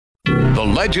The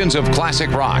Legends of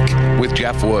Classic Rock with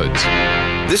Jeff Woods.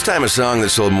 This time a song that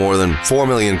sold more than 4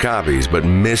 million copies, but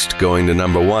missed going to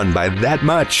number one by that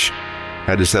much.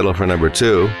 Had to settle for number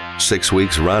two, 6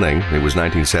 weeks running. It was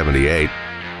 1978.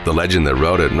 The legend that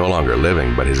wrote it, no longer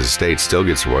living, but his estate still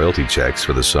gets royalty checks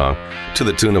for the song to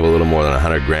the tune of a little more than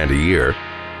 $100,000 a year.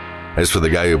 As for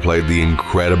the guy who played the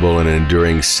incredible and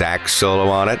enduring sax solo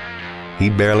on it,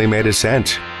 he barely made a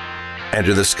cent.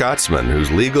 Enter the Scotsman,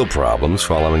 whose legal problems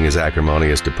following his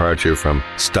acrimonious departure from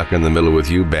Stuck in the Middle with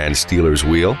You band Steeler's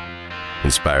Wheel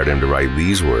inspired him to write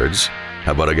these words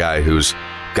about a guy who's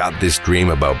got this dream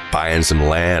about buying some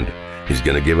land. He's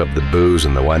going to give up the booze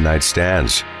and the one-night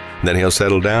stands. Then he'll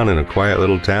settle down in a quiet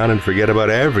little town and forget about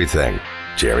everything.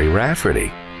 Gerry Rafferty.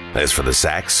 As for the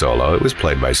sax solo, it was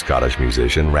played by Scottish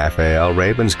musician Raphael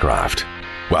Ravenscroft.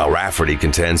 While Rafferty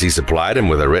contends he supplied him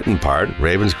with a written part,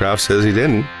 Ravenscroft says he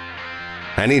didn't.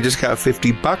 And he just got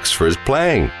 $50 for his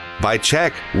playing, by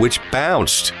check, which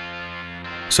bounced.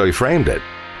 So he framed it.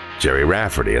 Gerry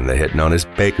Rafferty and the hit known as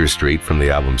Baker Street from the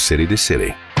album City to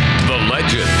City. The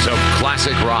Legends of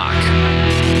Classic Rock.